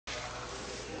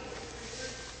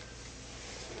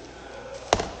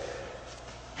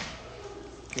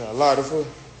Got a lot of food.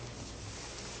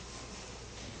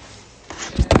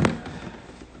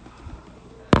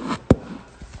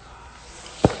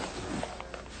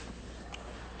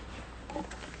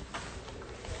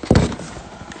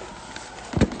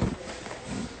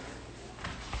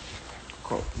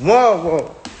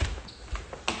 Whoa.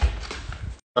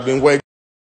 I've been waking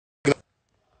up.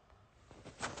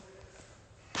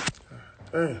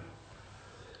 Damn.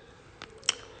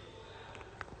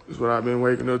 That's what I've been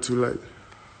waking up to lately.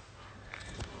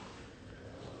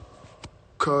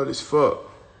 Cold as fuck.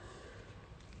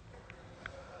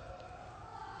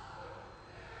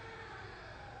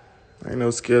 Ain't no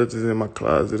skeletons in my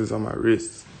closet, it's on my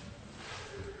wrist.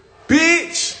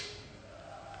 Bitch!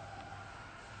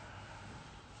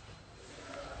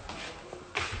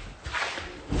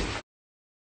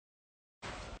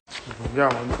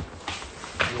 Y'all want me?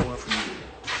 You want from me?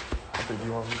 I think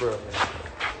you want from bro, man.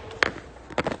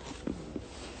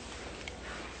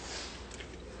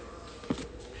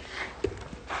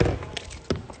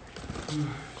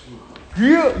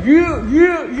 Yeah.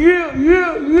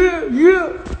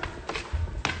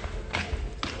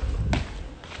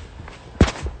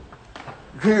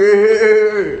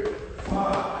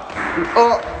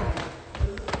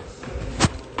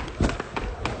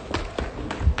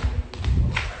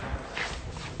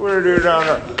 What it is down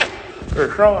there?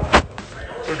 There's Sean.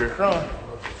 There's Sean.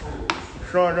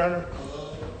 Sean down there.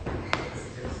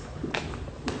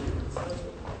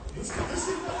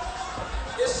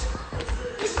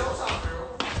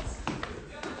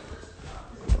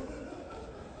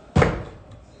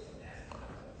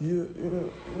 Yeah.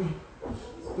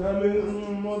 That means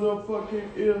motherfucking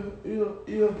ear.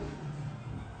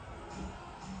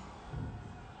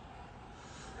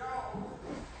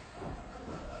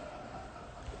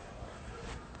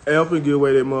 Hey, I'm finna get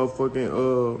away that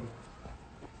motherfucking,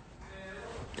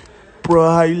 Bro,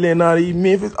 how you letting all these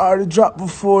Memphis artists drop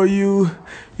before you?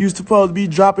 You supposed to be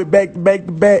dropping back to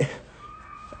back.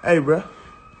 Hey, bro.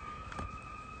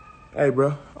 I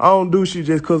don't do shit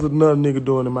just cause of another nigga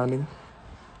doing it, my nigga.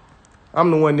 I'm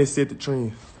the one that set the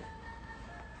trend.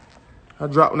 I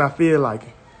drop when I feel like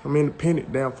it. I'm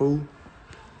independent, damn fool.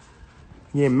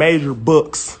 Getting major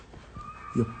bucks.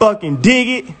 You fucking dig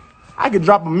it? I could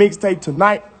drop a mixtape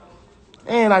tonight,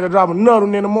 and I could drop another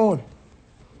one in the morning.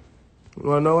 You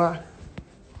wanna know why?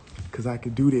 Cause I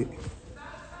can do that.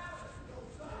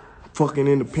 Fucking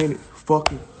independent.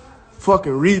 Fucking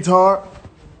retard.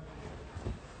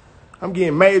 I'm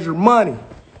getting major money.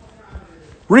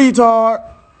 Retard.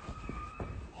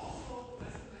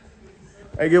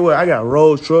 Hey, get what? I got a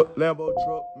Rolls truck, Lambo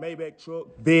truck, Maybach truck,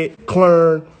 bed,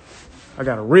 Klern. I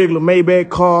got a regular Maybach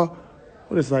car.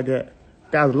 What else I got?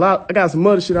 I got some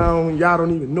other shit y'all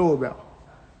don't even know about.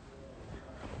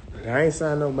 I ain't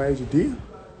signed no major deal.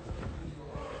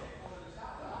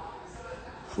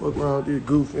 Fuck around with this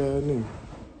goofy ass nigga.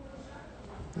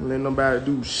 Don't let nobody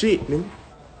do shit, nigga.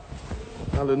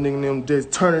 All the nigga them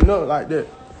just turning up like that.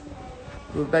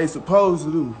 What they supposed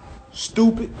to do?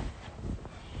 Stupid.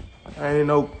 I ain't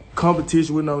no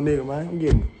competition with no nigga, man. I'm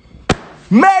getting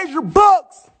major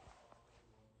bucks.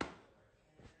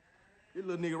 This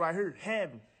little nigga right here,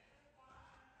 having.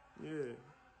 Yeah.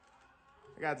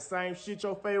 I got the same shit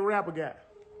your favorite rapper got.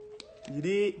 You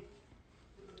did?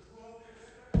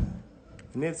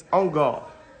 And it's on guard.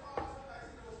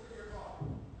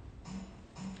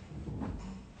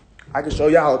 I can show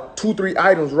y'all 2-3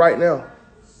 items right now.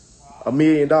 $1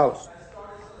 million.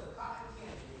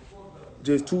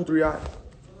 Just 2-3 items.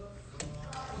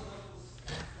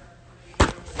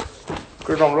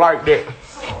 Cause I'm like that.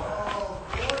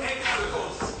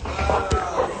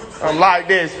 I'm like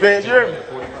that, Spencer.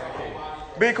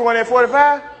 Bitcoin at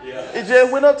 45? Yeah. It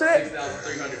just went up to that?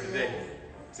 6,300 today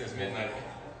since midnight.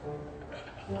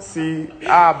 See,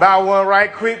 I'll buy one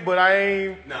right quick, but I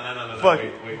ain't. No. Fuck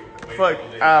it. Wait. Fuck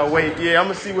it. I'll wait. Yeah, I'm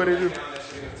gonna see what it is.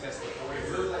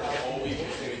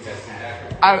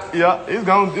 Yeah, it's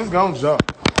gonna jump.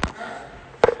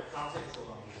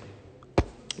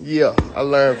 Yeah, I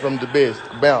learned from the best.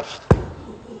 Bounce.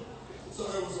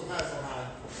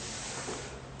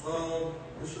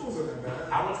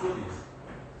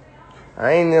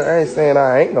 I ain't saying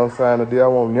I ain't gonna sign a deal. I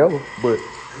won't never, but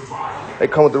they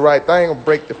come with the right thing and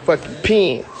break the fucking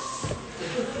pen.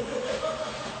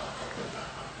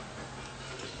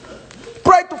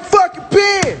 Break the fucking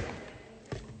pen!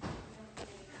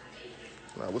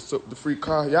 Now, what's up with the free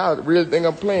car? Y'all really think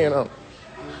I'm playing, huh?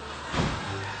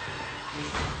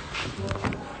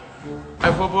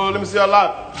 Hey, football, let me see your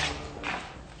lot.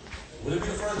 Will it be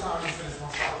the first time you finish my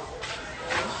socks?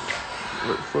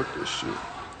 Wait, fuck this shit.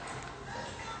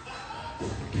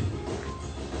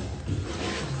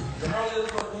 The earlier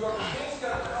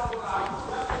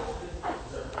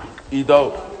He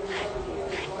dope.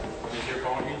 Is your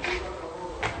phone here?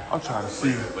 I'm trying to see.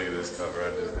 Look at this cover.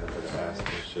 I just didn't put the mask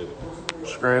and shit.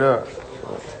 Straight up.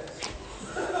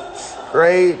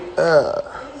 Straight up.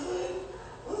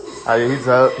 Oh, yeah, he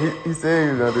said he was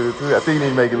gonna do it too. I think he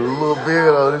need to make it a little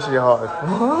bigger though. This shit hard. I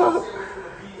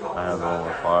had the one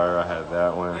with fire. I had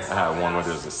that one. I had one where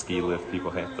there's a ski lift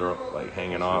people had throw like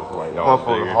hanging off. Like that was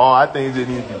Motherfucker bigger. hard. I think it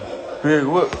need to be bigger.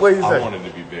 What you I say? wanted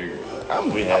to be bigger.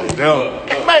 We had it done.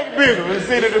 Make it bigger and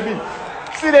see that to be.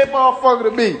 See that motherfucker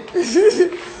to be.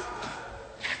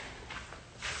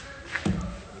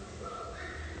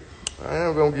 I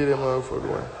am gonna get that motherfucker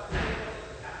one.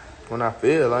 When I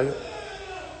feel like it.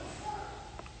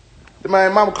 My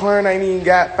McLaren ain't even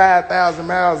got 5,000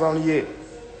 miles on it yet.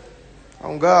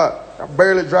 On God, I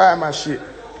barely drive my shit.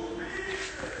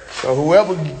 So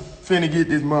whoever finna get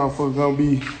this motherfucker gonna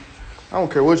be, I don't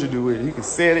care what you do with it. You can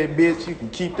sell that bitch, you can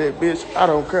keep that bitch. I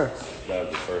don't care. That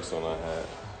was the first one I had.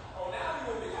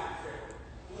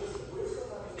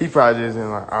 He probably just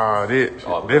in like, oh, this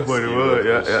what it was.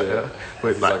 Yeah.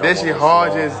 But like that shit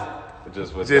hard,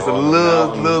 just a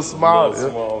little small.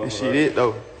 This shit it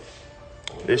though.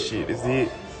 This shit is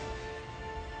it.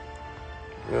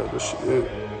 Yeah, this shit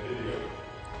it.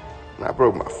 I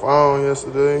broke my phone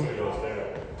yesterday.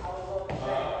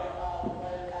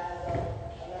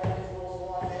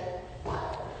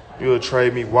 You'll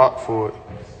trade me walk for it.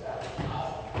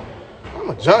 I'm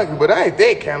a junkie, but I ain't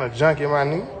that kind of junkie, my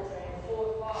nigga.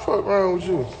 Fuck wrong with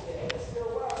you?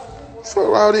 Fuck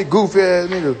wrong with this goofy ass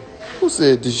nigga? Who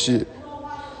said this shit?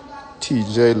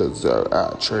 TJ Lazar,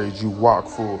 I'll trade you walk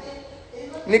for it.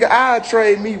 Nigga, I'll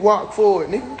trade me walk for it,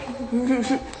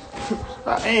 nigga.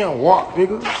 I am walk,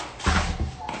 nigga.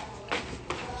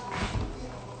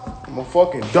 I'm a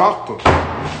fucking doctor.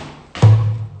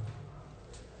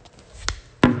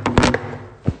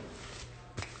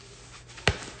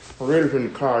 I'm ready for the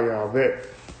call y'all back.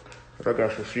 But I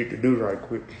got some shit to do right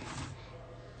quick.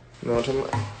 You know what I'm talking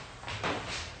about?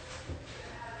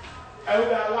 Hey, who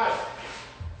got a light?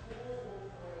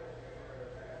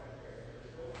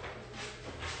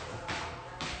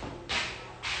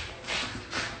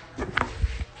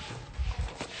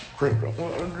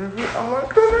 I'm like,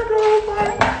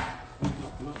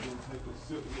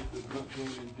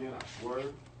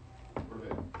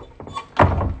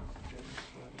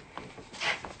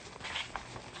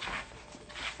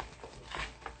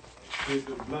 hit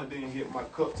the blunt, then hit my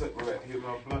cup, take my back, hit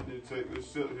my blunt, then take the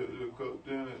sip, hit the cup,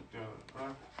 then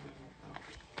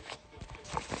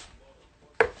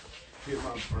hit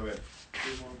my back,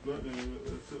 hit my blunt, then hit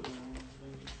the sip,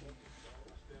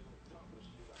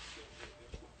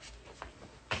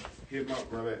 hit my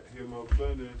back, hit my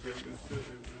blunt, then take the sip,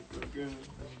 hit the cup, then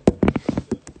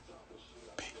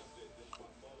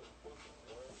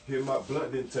hit my blunt,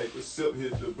 then take the sip,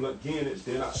 hit the blunt again,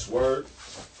 then I swerve.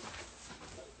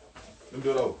 Let me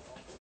do it over.